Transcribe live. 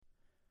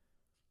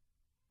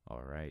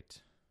All right.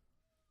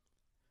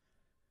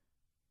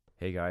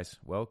 Hey guys,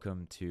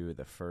 welcome to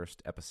the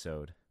first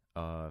episode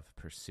of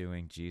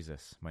Pursuing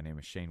Jesus. My name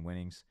is Shane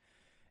Winnings,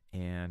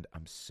 and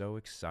I'm so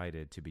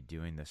excited to be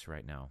doing this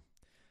right now.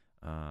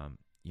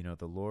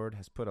 The Lord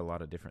has put a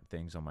lot of different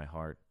things on my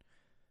heart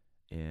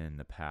in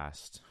the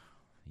past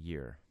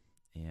year,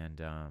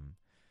 and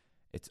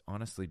it's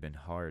honestly been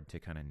hard to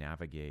kind of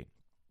navigate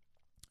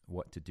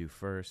what to do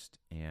first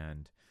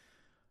and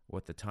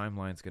what the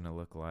timeline's going to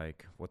look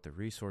like, what the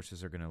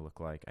resources are going to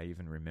look like. I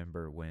even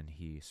remember when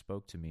He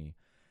spoke to me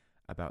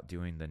about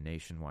doing the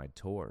nationwide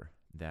tour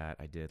that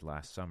I did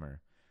last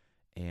summer.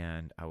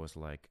 And I was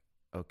like,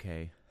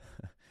 okay,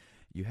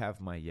 you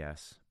have my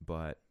yes,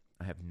 but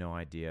I have no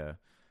idea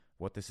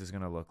what this is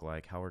going to look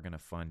like, how we're going to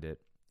fund it.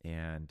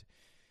 And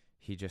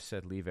He just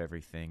said, leave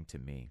everything to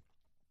me.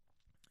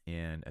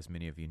 And as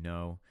many of you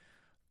know,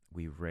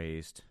 we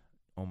raised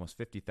almost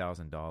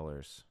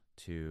 $50,000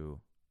 to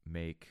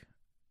make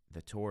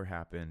the tour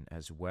happen,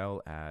 as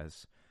well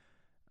as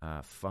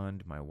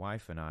fund my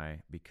wife and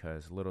I,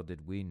 because little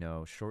did we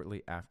know,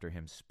 shortly after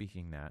Him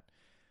speaking that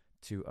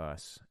to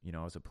us,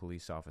 I was a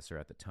police officer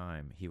at the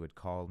time, He would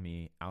call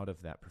me out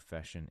of that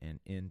profession and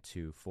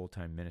into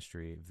full-time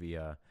ministry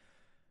via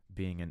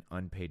being an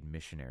unpaid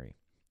missionary.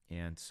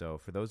 And so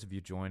for those of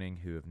you joining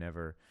who have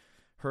never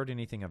heard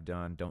anything I've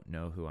done, don't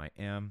know who I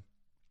am,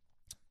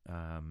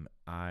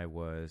 I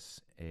was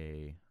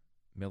a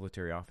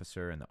military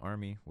officer in the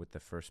Army with the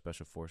 1st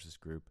Special Forces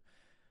Group.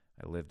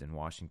 I lived in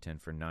Washington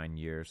for 9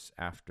 years.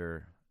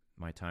 After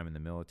my time in the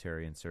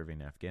military and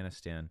serving in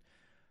Afghanistan,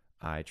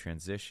 I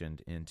transitioned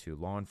into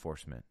law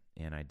enforcement,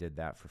 and I did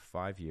that for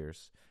 5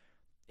 years.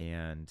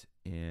 And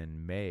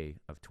in May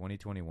of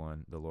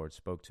 2021, the Lord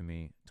spoke to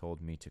me,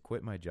 told me to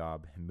quit my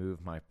job and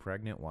move my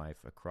pregnant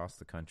wife across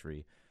the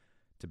country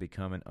to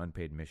become an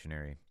unpaid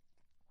missionary.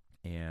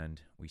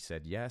 And we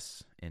said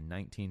yes. In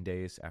 19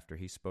 days after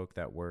He spoke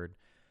that word,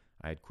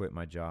 I had quit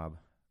my job.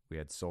 We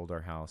had sold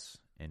our house,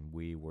 and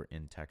we were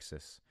in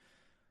Texas.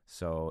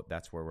 So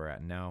that's where we're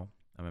at now.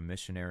 I'm a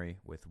missionary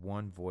with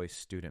One Voice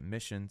Student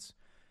Missions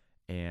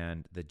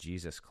and the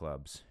Jesus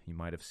Clubs. You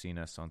might have seen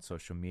us on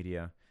social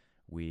media.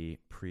 We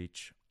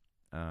preach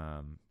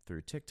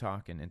through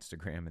TikTok and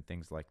Instagram and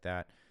things like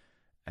that,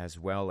 as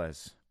well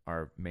as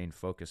our main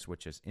focus,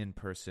 which is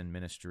in-person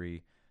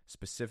ministry,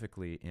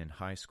 specifically in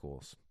high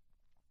schools.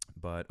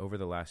 But over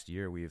the last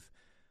year, we've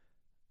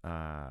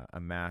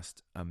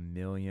amassed 1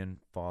 million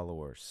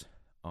followers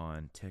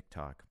on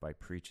TikTok by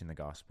preaching the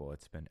gospel.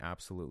 It's been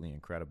absolutely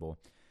incredible.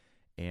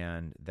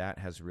 And that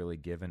has really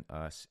given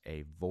us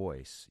a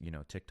voice.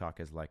 TikTok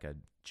is like a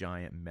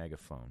giant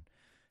megaphone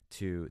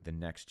to the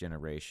next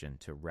generation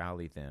to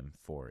rally them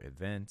for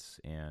events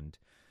and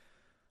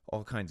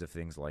all kinds of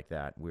things like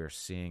that. We're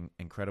seeing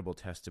incredible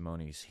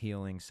testimonies,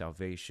 healing,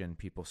 salvation,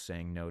 people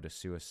saying no to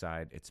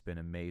suicide. It's been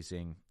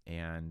amazing.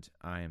 And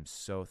I am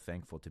so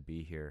thankful to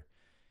be here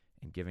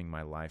and giving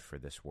my life for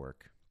this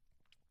work.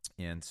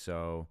 And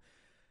so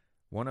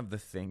one of the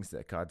things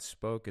that God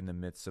spoke in the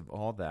midst of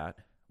all that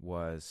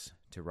was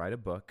to write a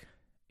book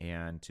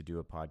and to do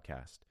a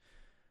podcast.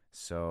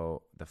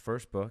 So the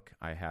first book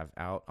I have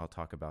out, I'll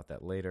talk about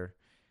that later.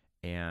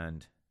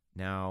 And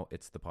now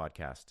it's the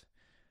podcast.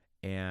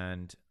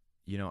 And,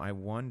 I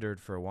wondered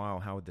for a while,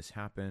 how would this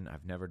happen?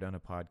 I've never done a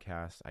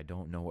podcast. I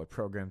don't know what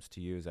programs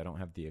to use. I don't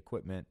have the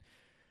equipment.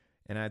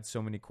 And I had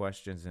so many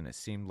questions, and it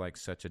seemed like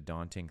such a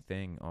daunting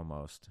thing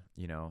almost,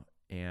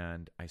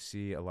 and I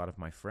see a lot of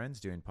my friends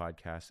doing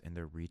podcasts, and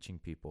they're reaching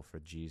people for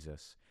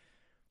Jesus.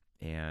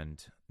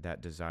 And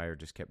that desire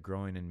just kept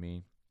growing in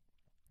me.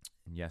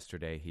 And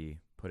yesterday, He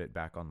put it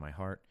back on my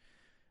heart.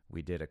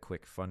 We did a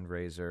quick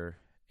fundraiser,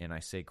 and I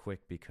say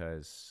quick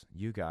because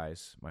you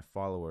guys, my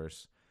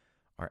followers,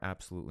 are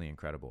absolutely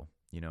incredible.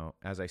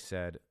 As I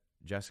said,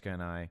 Jessica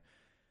and I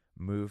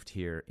moved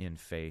here in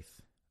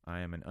faith. I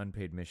am an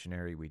unpaid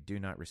missionary. We do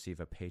not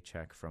receive a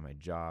paycheck from a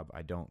job.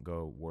 I don't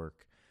go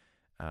work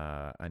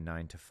a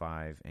 9 to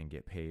 5 and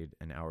get paid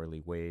an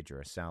hourly wage or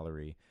a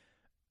salary.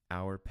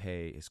 Our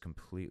pay is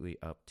completely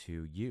up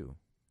to you,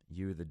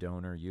 the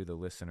donor, you, the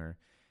listener,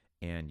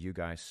 and you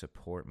guys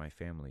support my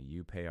family.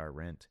 You pay our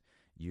rent.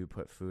 You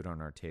put food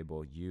on our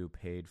table. You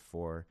paid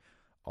for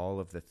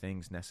all of the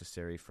things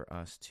necessary for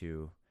us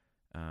to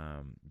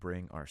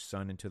bring our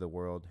son into the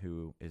world,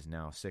 who is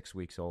now 6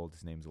 weeks old.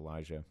 His name's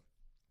Elijah.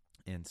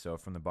 And so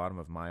from the bottom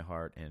of my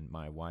heart and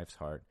my wife's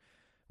heart,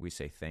 we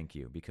say thank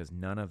you, because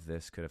none of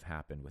this could have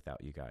happened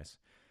without you guys.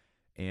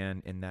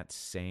 And in that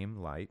same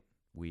light,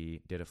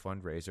 we did a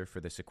fundraiser for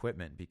this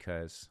equipment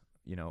because,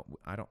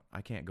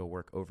 I can't go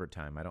work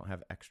overtime. I don't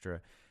have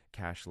extra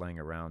cash laying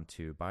around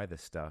to buy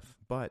this stuff,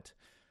 but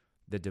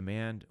the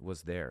demand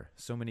was there.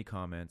 So many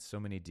comments, so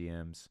many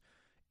DMs,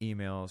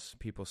 emails,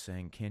 people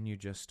saying, can you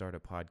just start a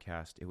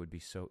podcast? It would be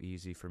so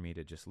easy for me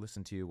to just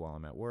listen to you while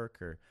I'm at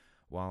work or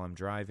while I'm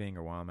driving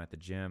or while I'm at the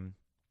gym.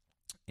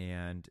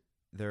 And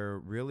there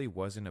really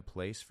wasn't a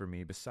place for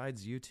me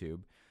besides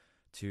YouTube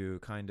to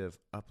kind of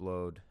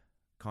upload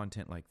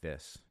content like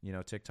this.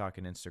 TikTok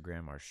and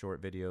Instagram are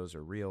short videos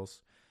or reels.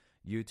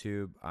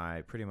 YouTube,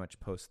 I pretty much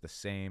post the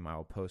same.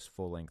 I'll post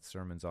full-length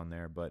sermons on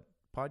there, but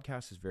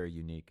podcast is very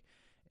unique,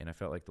 and I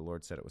felt like the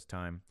Lord said it was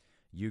time.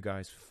 You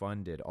guys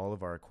funded all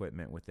of our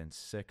equipment within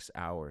 6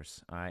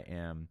 hours. I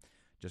am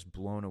just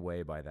blown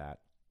away by that,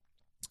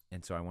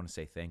 and so I want to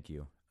say thank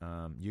you.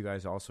 You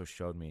guys also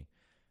showed me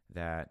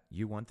that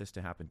you want this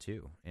to happen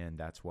too, and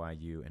that's why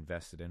you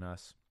invested in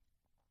us,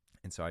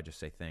 and so I just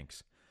say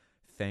thanks.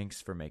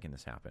 Thanks for making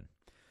this happen.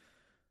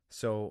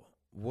 So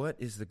what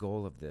is the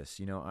goal of this?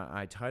 You know,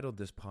 I titled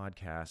this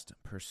podcast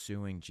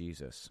Pursuing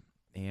Jesus,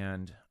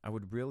 and I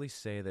would really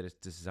say that it's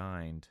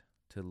designed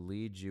to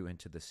lead you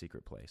into the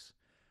secret place.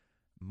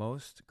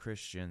 Most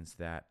Christians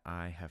that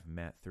I have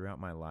met throughout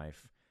my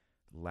life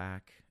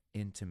lack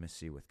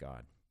intimacy with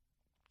God,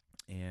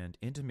 and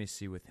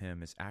intimacy with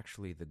Him is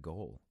actually the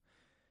goal.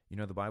 You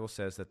know, the Bible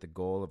says that the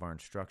goal of our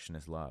instruction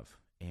is love,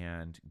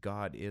 and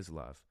God is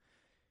love.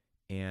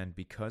 And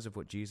because of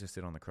what Jesus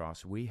did on the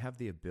cross, we have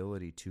the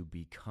ability to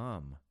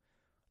become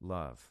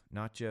love,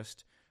 not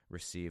just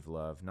receive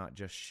love, not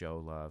just show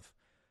love,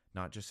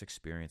 not just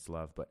experience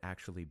love, but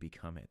actually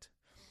become it.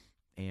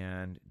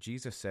 And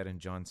Jesus said in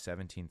John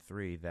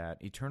 17:3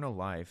 that eternal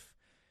life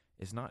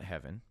is not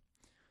heaven.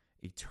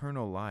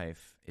 Eternal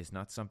life is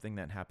not something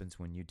that happens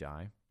when you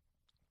die.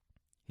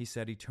 He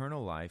said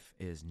eternal life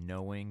is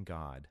knowing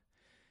God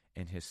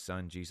and His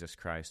Son, Jesus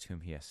Christ, whom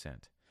He has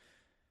sent.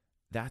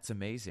 That's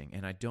amazing,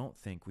 and I don't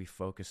think we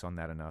focus on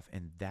that enough,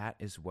 and that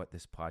is what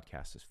this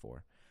podcast is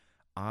for.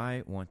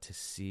 I want to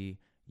see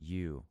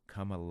you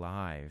come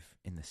alive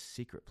in the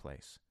secret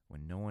place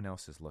when no one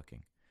else is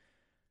looking,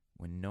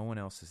 when no one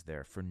else is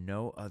there, for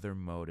no other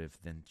motive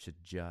than to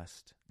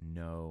just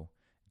know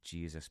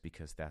Jesus,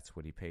 because that's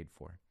what He paid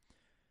for.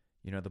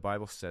 You know, the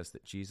Bible says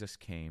that Jesus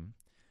came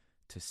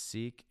to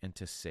seek and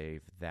to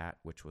save that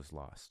which was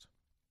lost.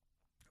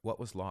 What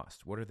was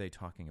lost? What are they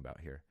talking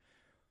about here?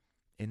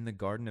 In the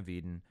Garden of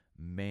Eden,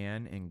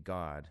 man and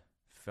God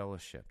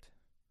fellowshipped.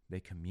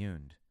 They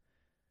communed.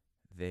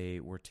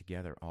 They were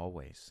together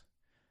always.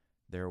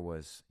 There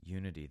was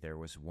unity. There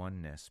was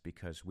oneness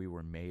because we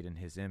were made in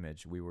His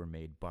image. We were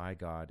made by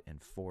God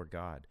and for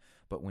God.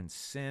 But when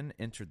sin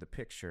entered the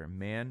picture,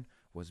 man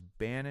was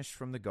banished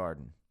from the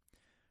garden.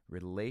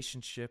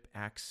 Relationship,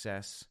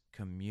 access,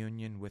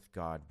 communion with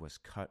God was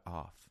cut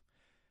off.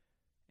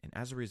 And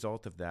as a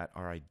result of that,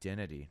 our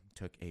identity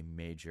took a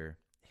major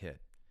hit.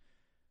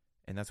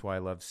 And that's why I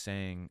love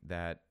saying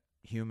that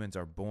humans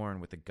are born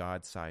with a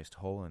God-sized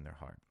hole in their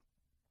heart.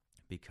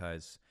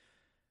 Because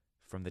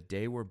from the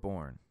day we're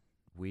born,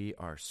 we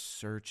are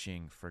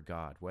searching for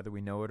God. Whether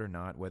we know it or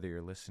not, whether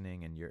you're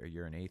listening and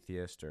you're an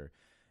atheist or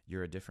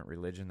you're a different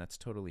religion, that's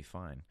totally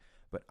fine.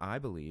 But I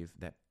believe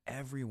that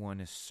everyone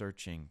is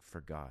searching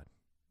for God.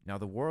 Now,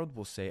 the world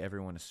will say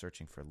everyone is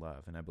searching for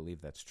love, and I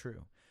believe that's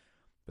true.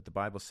 But the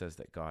Bible says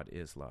that God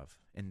is love.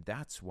 And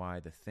that's why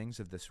the things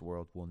of this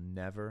world will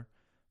never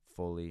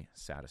fully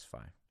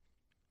satisfy,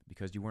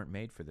 because you weren't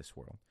made for this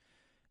world.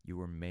 You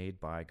were made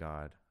by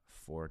God,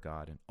 for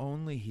God, and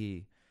only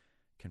He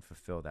can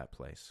fulfill that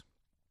place.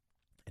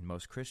 And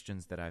most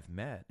Christians that I've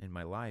met in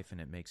my life, and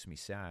it makes me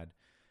sad,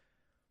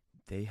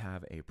 they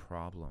have a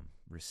problem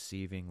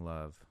receiving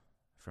love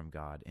from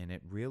God, and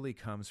it really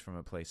comes from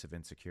a place of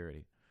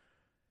insecurity.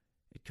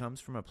 It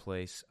comes from a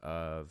place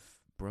of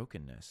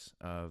brokenness,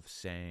 of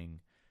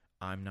saying,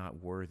 I'm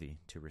not worthy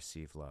to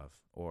receive love,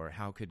 or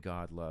how could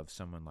God love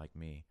someone like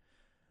me?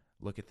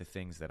 Look at the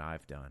things that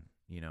I've done.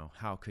 You know,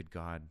 how could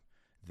God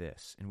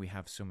this? And we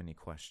have so many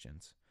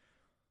questions.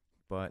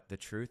 But the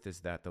truth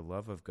is that the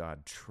love of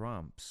God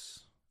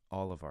trumps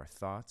all of our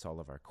thoughts, all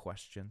of our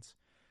questions.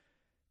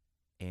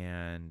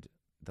 And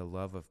the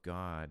love of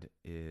God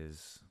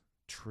is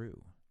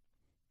true.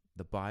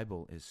 The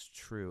Bible is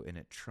true, and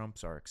it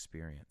trumps our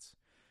experience.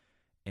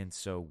 And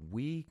so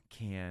we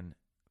can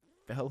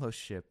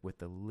fellowship with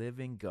the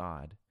living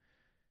God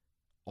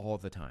all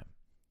the time.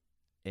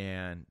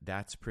 And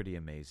that's pretty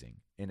amazing.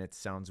 And it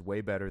sounds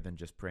way better than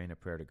just praying a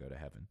prayer to go to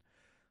heaven.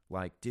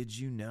 Like, did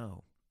you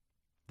know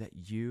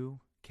that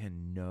you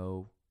can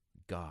know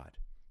God?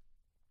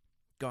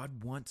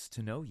 God wants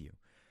to know you.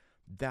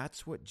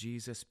 That's what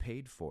Jesus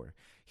paid for.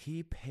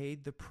 He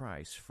paid the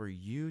price for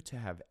you to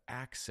have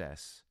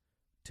access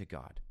to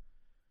God.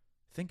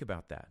 Think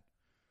about that.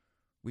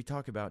 We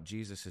talk about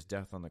Jesus'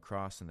 death on the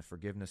cross and the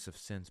forgiveness of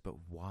sins, but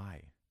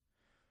why?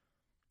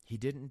 He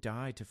didn't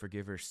die to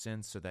forgive your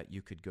sins so that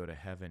you could go to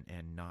heaven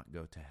and not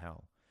go to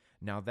hell.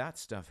 Now that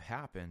stuff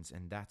happens,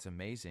 and that's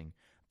amazing,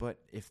 but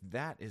if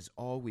that is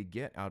all we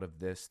get out of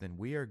this, then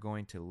we are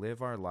going to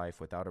live our life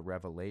without a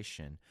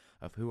revelation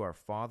of who our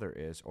Father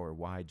is or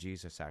why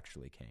Jesus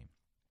actually came.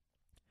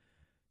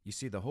 You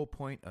see, the whole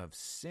point of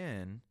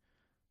sin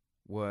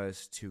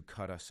was to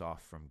cut us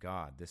off from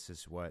God. This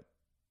is what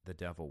the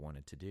devil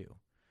wanted to do.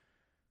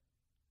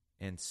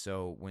 And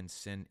so when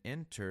sin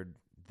entered,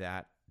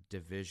 that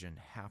division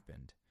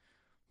happened.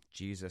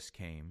 Jesus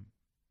came,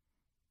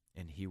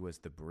 and He was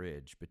the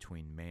bridge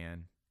between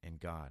man and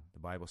God. The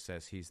Bible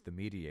says He's the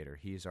mediator.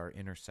 He's our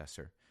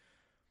intercessor.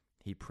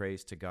 He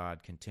prays to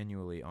God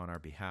continually on our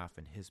behalf,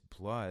 and his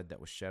blood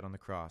that was shed on the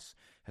cross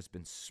has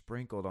been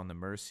sprinkled on the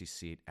mercy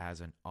seat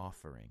as an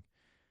offering.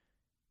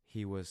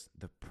 He was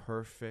the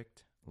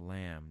perfect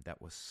lamb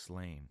that was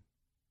slain.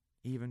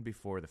 Even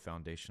before the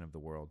foundation of the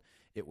world,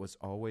 it was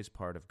always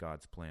part of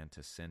God's plan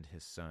to send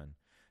his son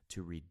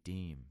to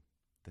redeem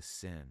the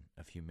sin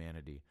of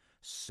humanity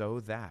so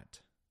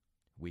that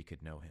we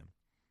could know him.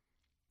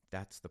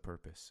 That's the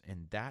purpose.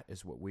 And that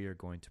is what we are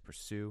going to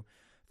pursue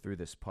through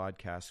this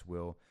podcast.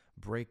 We'll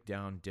break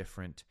down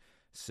different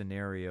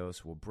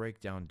scenarios. We'll break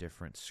down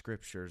different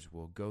scriptures.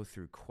 We'll go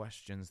through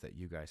questions that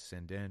you guys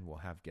send in. We'll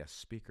have guest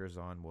speakers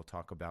on. We'll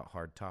talk about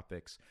hard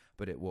topics,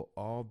 but it will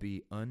all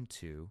be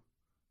unto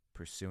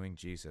pursuing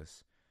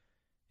Jesus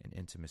and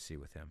intimacy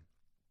with him.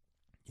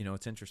 You know,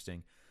 it's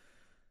interesting.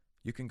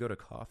 You can go to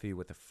coffee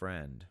with a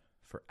friend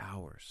for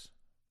hours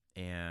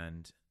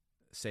and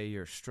say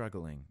you're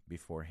struggling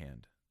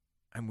beforehand.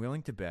 I'm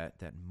willing to bet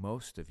that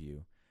most of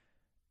you,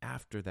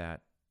 after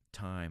that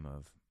time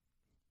of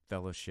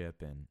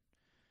fellowship and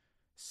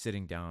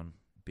sitting down,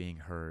 being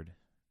heard,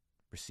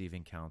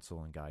 receiving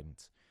counsel and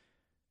guidance,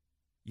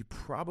 you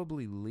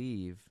probably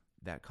leave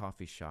that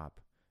coffee shop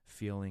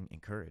feeling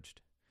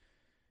encouraged.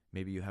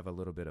 Maybe you have a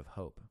little bit of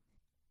hope.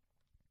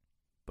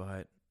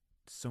 But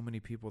so many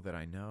people that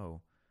I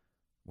know,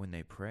 when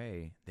they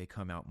pray, they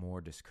come out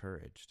more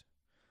discouraged.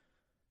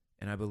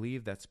 And I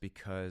believe that's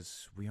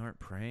because we aren't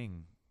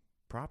praying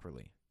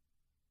properly.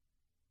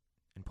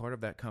 And part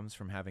of that comes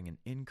from having an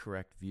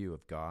incorrect view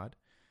of God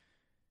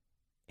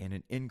and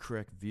an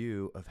incorrect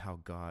view of how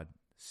God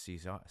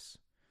sees us.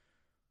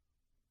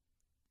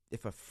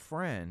 If a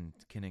friend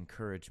can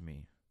encourage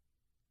me,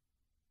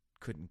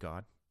 couldn't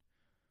God?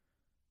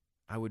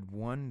 I would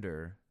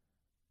wonder,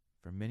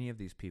 for many of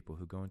these people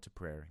who go into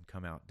prayer and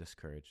come out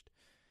discouraged,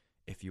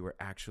 if you were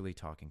actually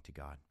talking to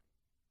God.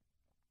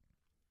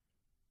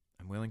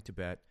 I'm willing to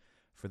bet,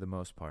 for the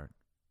most part,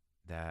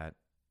 that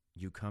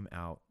you come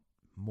out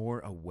more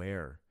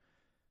aware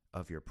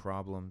of your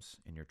problems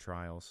and your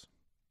trials,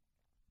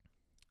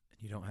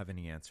 and you don't have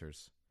any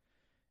answers,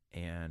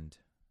 and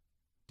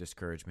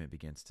discouragement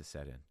begins to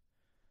set in.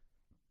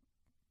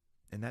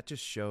 And that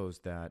just shows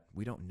that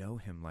we don't know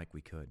him like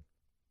we could,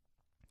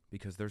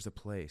 because there's a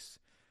place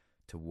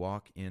to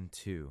walk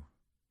into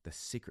the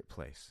secret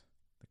place,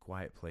 the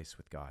quiet place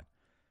with God,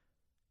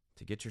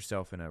 to get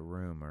yourself in a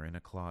room or in a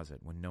closet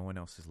when no one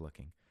else is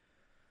looking,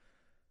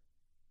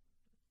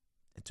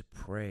 and to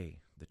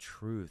pray the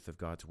truth of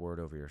God's word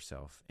over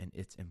yourself. And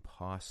it's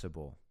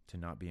impossible to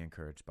not be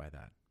encouraged by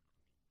that.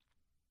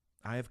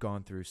 I have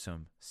gone through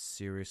some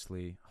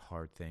seriously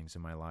hard things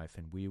in my life,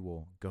 and we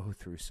will go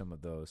through some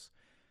of those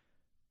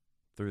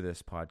through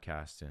this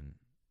podcast and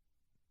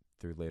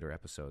through later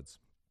episodes.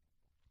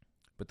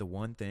 But the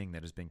one thing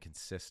that has been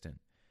consistent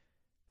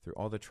through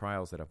all the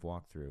trials that I've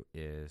walked through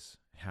is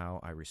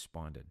how I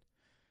responded.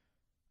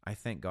 I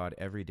thank God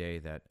every day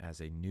that as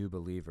a new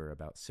believer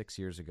about 6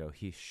 years ago,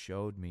 he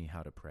showed me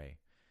how to pray,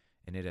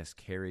 and it has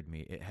carried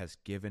me. It has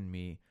given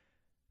me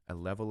a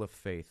level of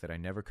faith that I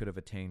never could have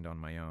attained on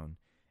my own.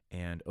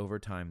 And over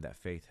time, that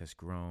faith has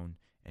grown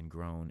and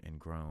grown and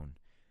grown.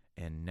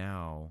 And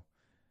now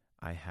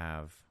I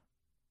have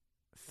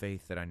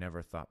faith that I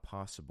never thought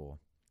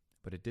possible,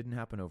 but it didn't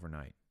happen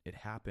overnight. It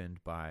happened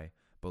by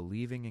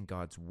believing in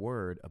God's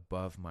word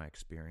above my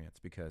experience,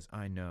 because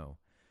I know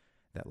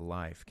that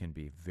life can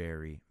be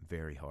very,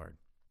 very hard.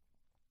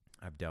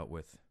 I've dealt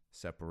with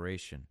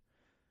separation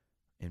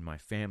in my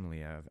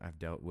family. I've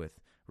dealt with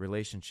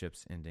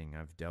relationships ending.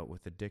 I've dealt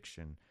with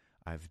addiction.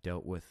 I've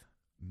dealt with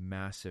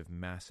massive,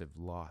 massive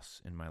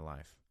loss in my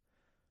life.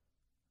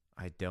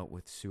 I dealt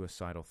with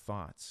suicidal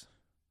thoughts.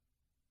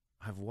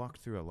 I've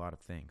walked through a lot of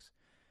things,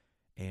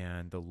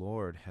 and the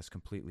Lord has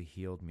completely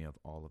healed me of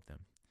all of them.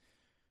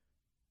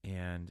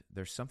 And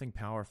there's something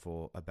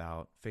powerful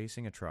about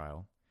facing a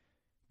trial,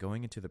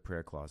 going into the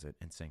prayer closet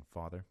and saying,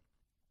 Father,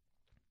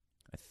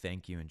 I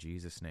thank you in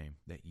Jesus' name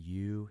that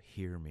you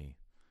hear me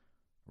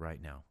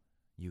right now.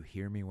 You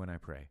hear me when I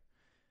pray.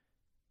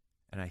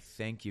 And I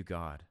thank you,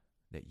 God,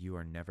 that you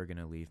are never going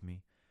to leave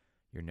me.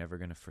 You're never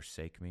going to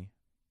forsake me.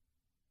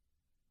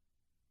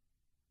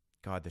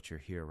 God, that you're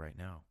here right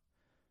now.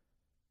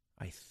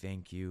 I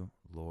thank you,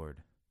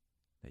 Lord,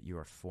 that you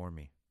are for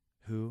me.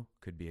 Who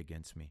could be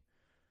against me?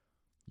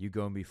 You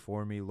go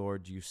before me,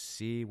 Lord. You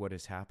see what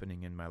is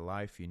happening in my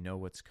life. You know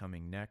what's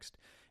coming next.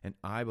 And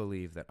I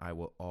believe that I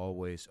will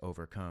always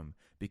overcome,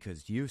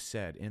 because you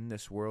said in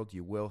this world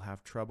you will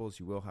have troubles,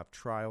 you will have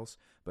trials,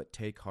 but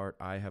take heart,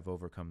 I have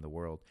overcome the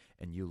world,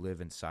 and you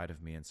live inside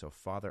of me. And so,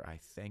 Father, I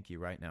thank you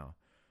right now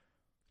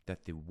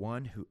that the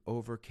one who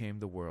overcame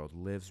the world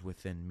lives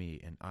within me,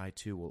 and I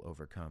too will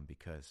overcome,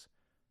 because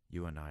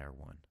you and I are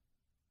one.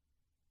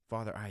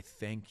 Father, I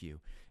thank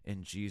you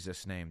in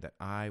Jesus' name that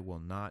I will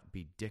not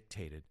be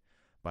dictated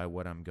by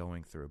what I'm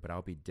going through, but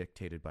I'll be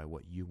dictated by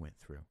what you went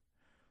through.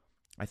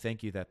 I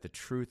thank you that the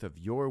truth of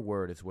your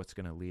word is what's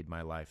going to lead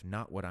my life,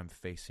 not what I'm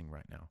facing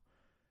right now.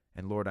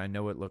 And Lord, I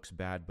know it looks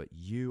bad, but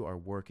you are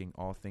working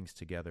all things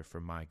together for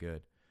my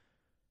good,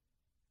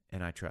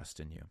 and I trust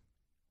in you.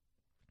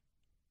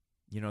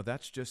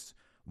 That's just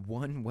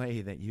one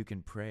way that you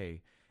can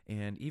pray.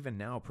 And even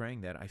now,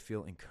 praying that, I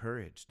feel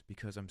encouraged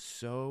because I'm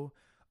so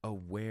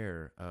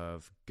aware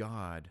of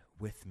God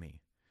with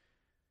me.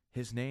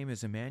 His name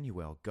is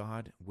Emmanuel,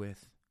 God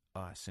with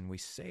us. And we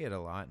say it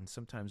a lot, and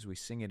sometimes we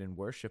sing it in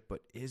worship,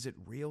 but is it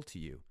real to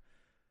you?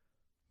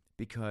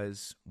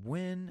 Because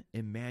when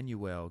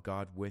Emmanuel,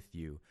 God with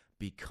you,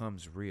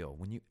 becomes real,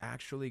 when you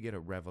actually get a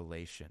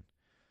revelation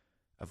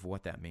of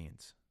what that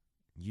means,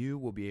 you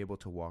will be able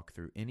to walk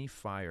through any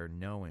fire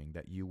knowing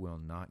that you will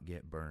not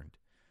get burned.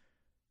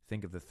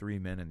 Think of the 3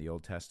 men in the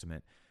Old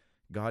Testament.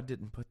 God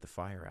didn't put the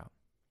fire out.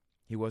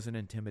 He wasn't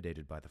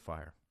intimidated by the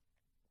fire.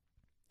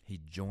 He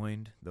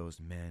joined those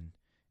men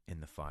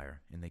in the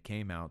fire, and they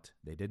came out.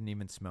 They didn't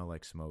even smell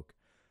like smoke.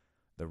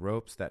 The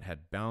ropes that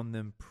had bound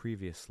them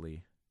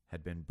previously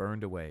had been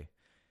burned away,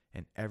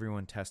 and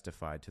everyone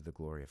testified to the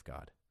glory of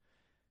God.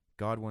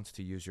 God wants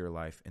to use your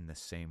life in the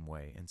same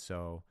way. And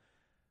so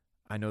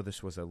I know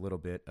this was a little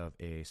bit of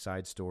a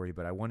side story,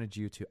 but I wanted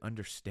you to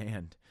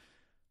understand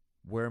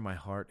where my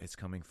heart is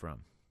coming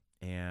from.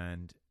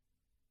 And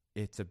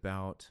it's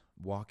about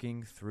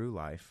walking through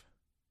life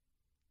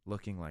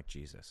looking like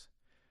Jesus.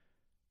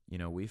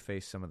 We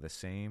face some of the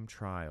same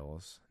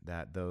trials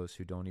that those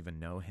who don't even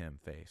know him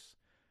face.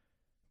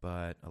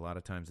 But a lot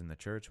of times in the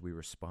church, we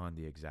respond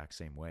the exact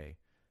same way.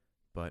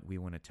 But we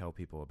want to tell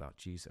people about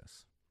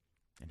Jesus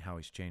and how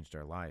he's changed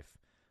our life,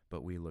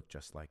 but we look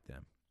just like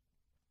them.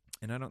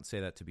 And I don't say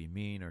that to be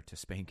mean or to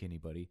spank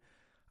anybody.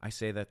 I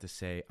say that to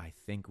say I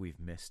think we've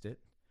missed it.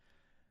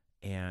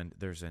 And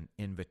there's an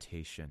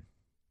invitation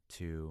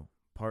to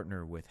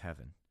partner with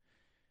heaven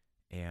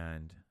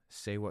and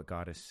say what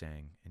God is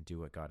saying and do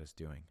what God is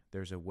doing.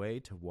 There's a way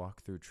to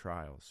walk through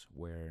trials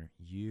where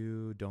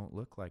you don't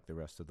look like the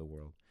rest of the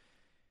world.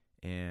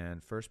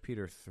 And 1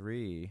 Peter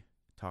 3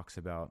 talks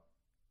about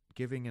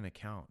giving an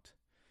account,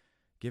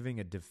 giving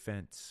a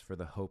defense for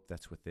the hope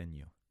that's within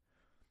you.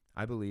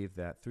 I believe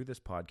that through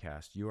this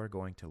podcast, you are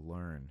going to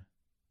learn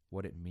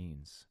what it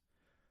means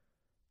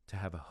to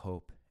have a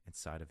hope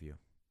inside of you.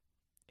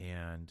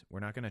 And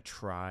we're not going to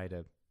try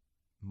to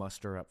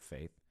muster up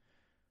faith.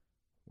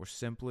 We're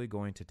simply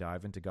going to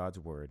dive into God's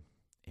word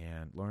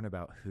and learn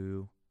about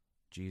who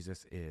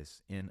Jesus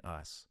is in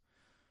us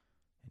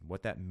and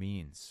what that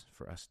means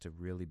for us to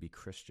really be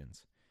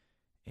Christians.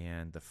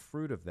 And the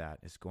fruit of that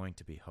is going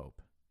to be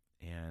hope.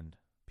 And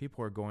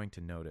people are going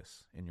to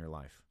notice in your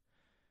life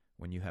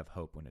when you have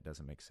hope when it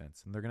doesn't make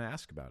sense. And they're going to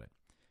ask about it.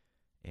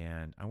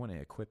 And I want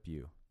to equip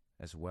you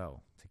as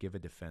well to give a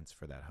defense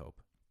for that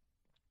hope.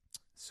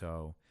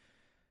 So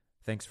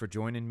thanks for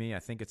joining me. I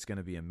think it's going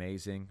to be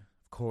amazing.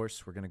 Of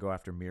course, we're going to go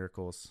after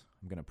miracles.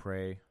 I'm going to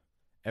pray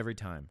every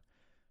time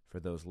for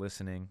those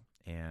listening,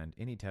 and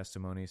any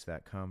testimonies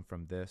that come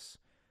from this,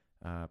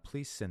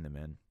 please send them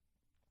in,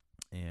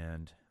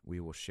 and we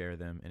will share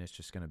them, and it's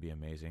just going to be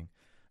amazing.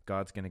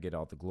 God's going to get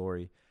all the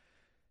glory,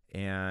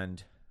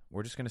 and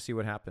we're just going to see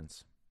what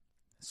happens.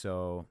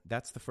 So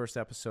that's the first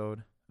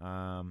episode.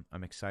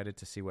 I'm excited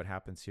to see what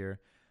happens here.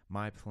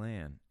 My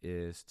plan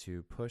is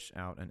to push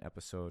out an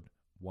episode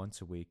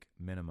once a week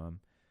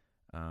minimum,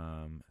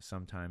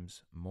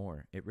 sometimes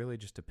more. It really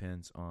just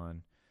depends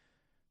on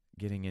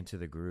getting into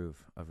the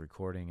groove of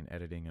recording and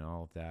editing and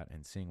all of that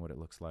and seeing what it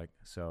looks like.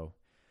 So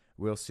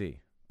we'll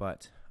see.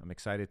 But I'm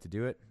excited to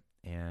do it,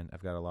 and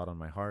I've got a lot on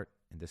my heart,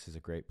 and this is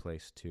a great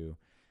place to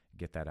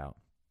get that out.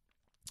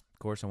 Of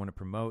course, I want to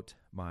promote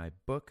my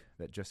book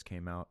that just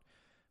came out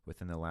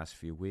within the last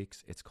few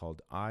weeks. It's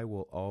called I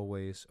Will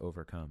Always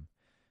Overcome,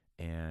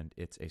 and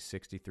it's a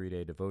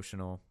 63-day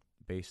devotional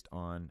based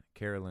on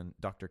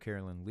Dr.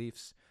 Carolyn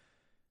Leaf's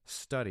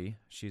study.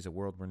 She's a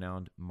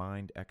world-renowned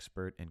mind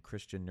expert and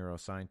Christian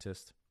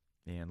neuroscientist.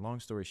 And long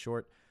story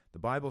short, the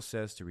Bible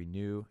says to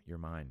renew your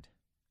mind.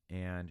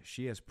 And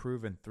she has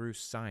proven through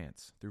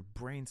science, through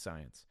brain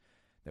science,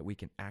 that we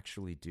can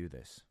actually do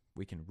this.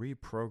 We can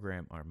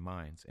reprogram our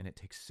minds, and it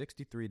takes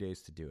 63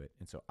 days to do it.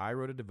 And so I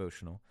wrote a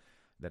devotional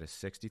that is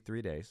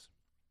 63 days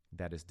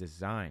that is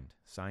designed,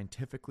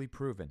 scientifically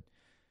proven,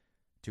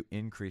 to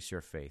increase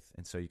your faith.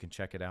 And so you can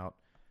check it out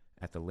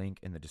at the link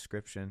in the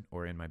description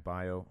or in my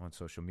bio on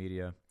social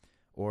media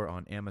or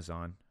on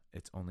Amazon.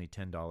 It's only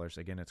 $10.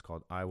 Again, it's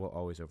called I Will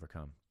Always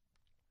Overcome.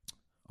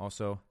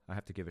 Also, I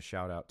have to give a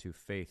shout out to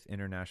Faith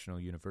International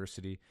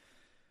University.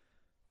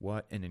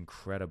 What an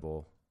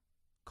incredible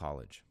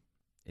college.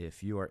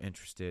 If you are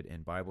interested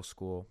in Bible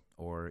school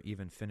or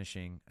even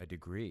finishing a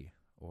degree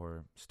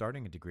or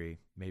starting a degree,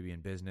 maybe in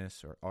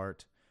business or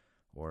art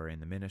or in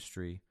the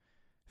ministry,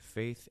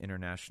 Faith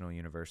International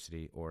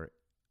University or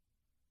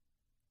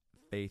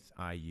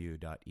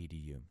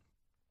faithiu.edu.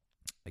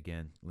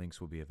 Again,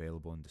 links will be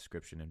available in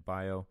description and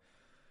bio.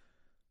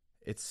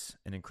 It's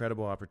an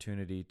incredible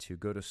opportunity to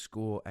go to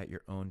school at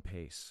your own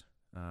pace.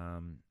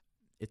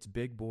 It's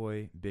big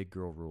boy, big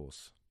girl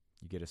rules.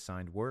 You get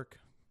assigned work.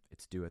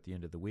 It's due at the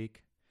end of the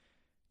week.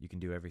 You can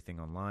do everything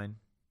online,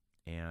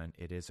 and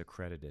it is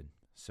accredited.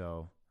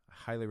 So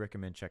I highly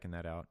recommend checking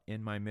that out.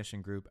 In my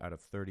mission group, out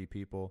of 30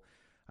 people,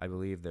 I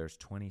believe there's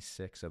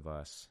 26 of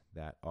us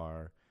that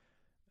are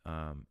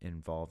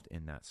involved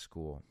in that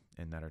school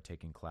and that are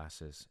taking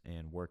classes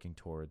and working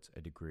towards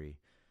a degree.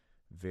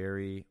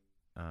 Very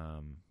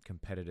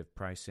competitive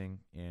pricing.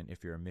 And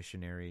if you're a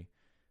missionary,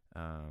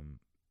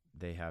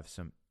 they have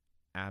some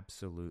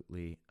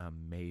absolutely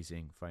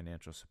amazing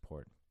financial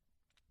support.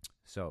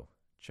 So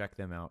check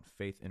them out,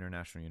 Faith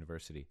International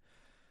University.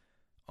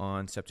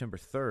 On September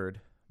 3rd,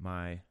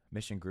 my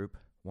mission group,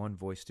 One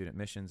Voice Student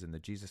Missions and the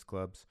Jesus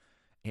Clubs,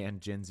 and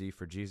Gen Z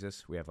for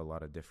Jesus, we have a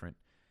lot of different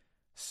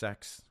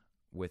sects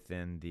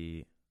within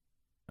the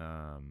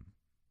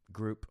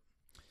group,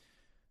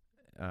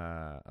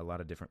 a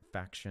lot of different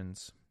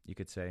factions, you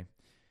could say.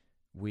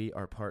 We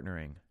are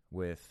partnering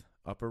with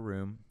Upper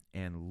Room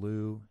and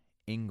Lou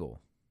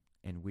Engle,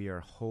 and we are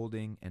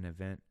holding an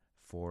event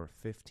for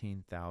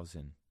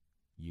 15,000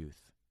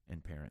 youth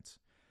and parents.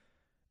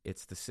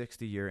 It's the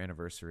 60-year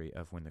anniversary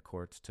of when the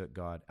courts took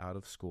God out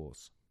of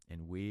schools,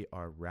 and we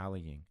are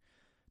rallying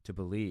to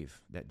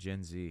believe that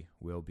Gen Z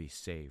will be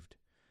saved,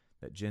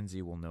 that Gen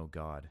Z will know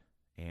God,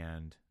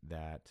 and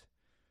that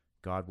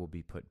God will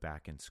be put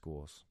back in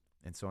schools.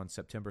 And so on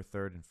September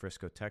 3rd in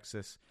Frisco,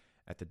 Texas,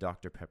 at the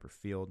Dr. Pepper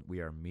Field,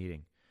 we are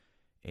meeting,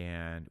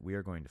 and we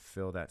are going to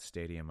fill that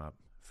stadium up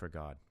for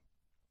God.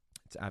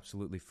 It's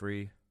absolutely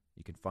free.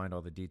 You can find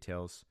all the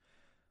details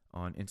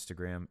on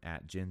Instagram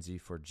at Gen Z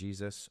for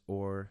Jesus,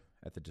 or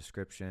at the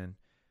description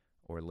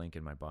or link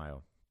in my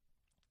bio.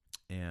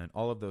 And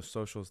all of those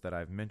socials that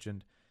I've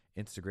mentioned,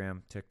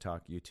 Instagram,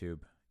 TikTok,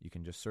 YouTube, you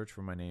can just search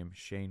for my name,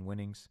 Shane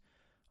Winnings.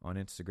 On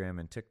Instagram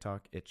and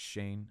TikTok, it's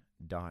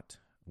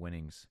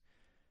Shane.Winnings.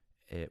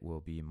 It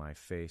will be my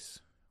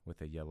face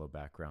with a yellow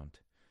background.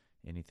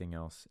 Anything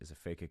else is a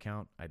fake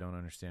account. I don't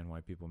understand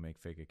why people make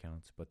fake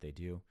accounts, but they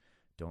do.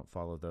 Don't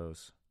follow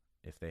those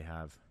if they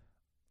have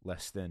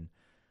less than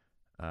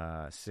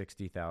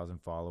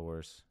 60,000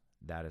 followers.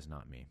 That is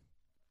not me.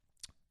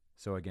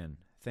 So again,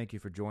 thank you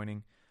for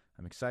joining.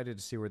 I'm excited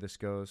to see where this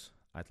goes.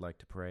 I'd like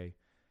to pray,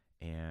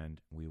 and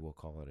we will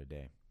call it a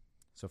day.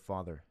 So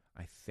Father,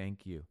 I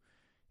thank you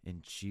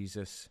in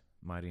Jesus'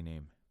 mighty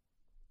name.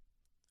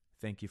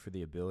 Thank you for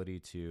the ability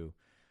to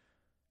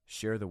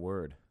share the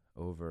word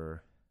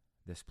over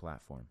this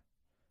platform.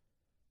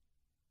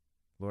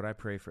 Lord, I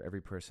pray for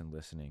every person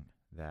listening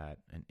that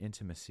an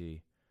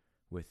intimacy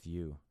with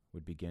you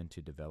would begin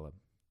to develop.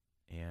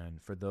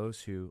 And for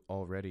those who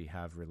already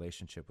have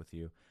relationship with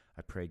you,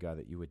 I pray, God,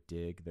 that you would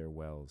dig their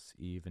wells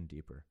even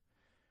deeper.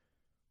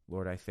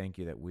 Lord, I thank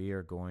you that we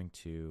are going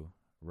to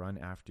run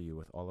after you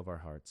with all of our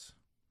hearts.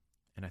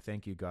 And I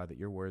thank you, God, that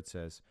your word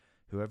says,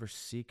 whoever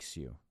seeks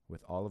you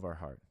with all of our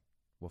heart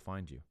will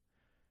find you.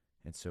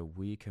 And so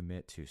we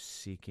commit to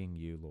seeking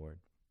you, Lord.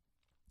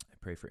 I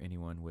pray for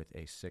anyone with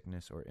a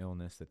sickness or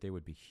illness that they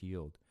would be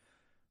healed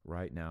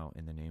right now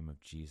in the name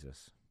of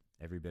Jesus.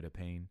 Every bit of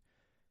pain,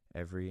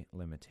 every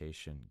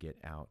limitation, get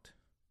out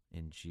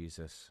in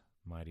Jesus'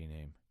 mighty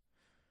name.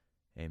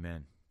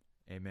 Amen.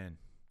 Amen.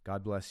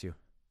 God bless you.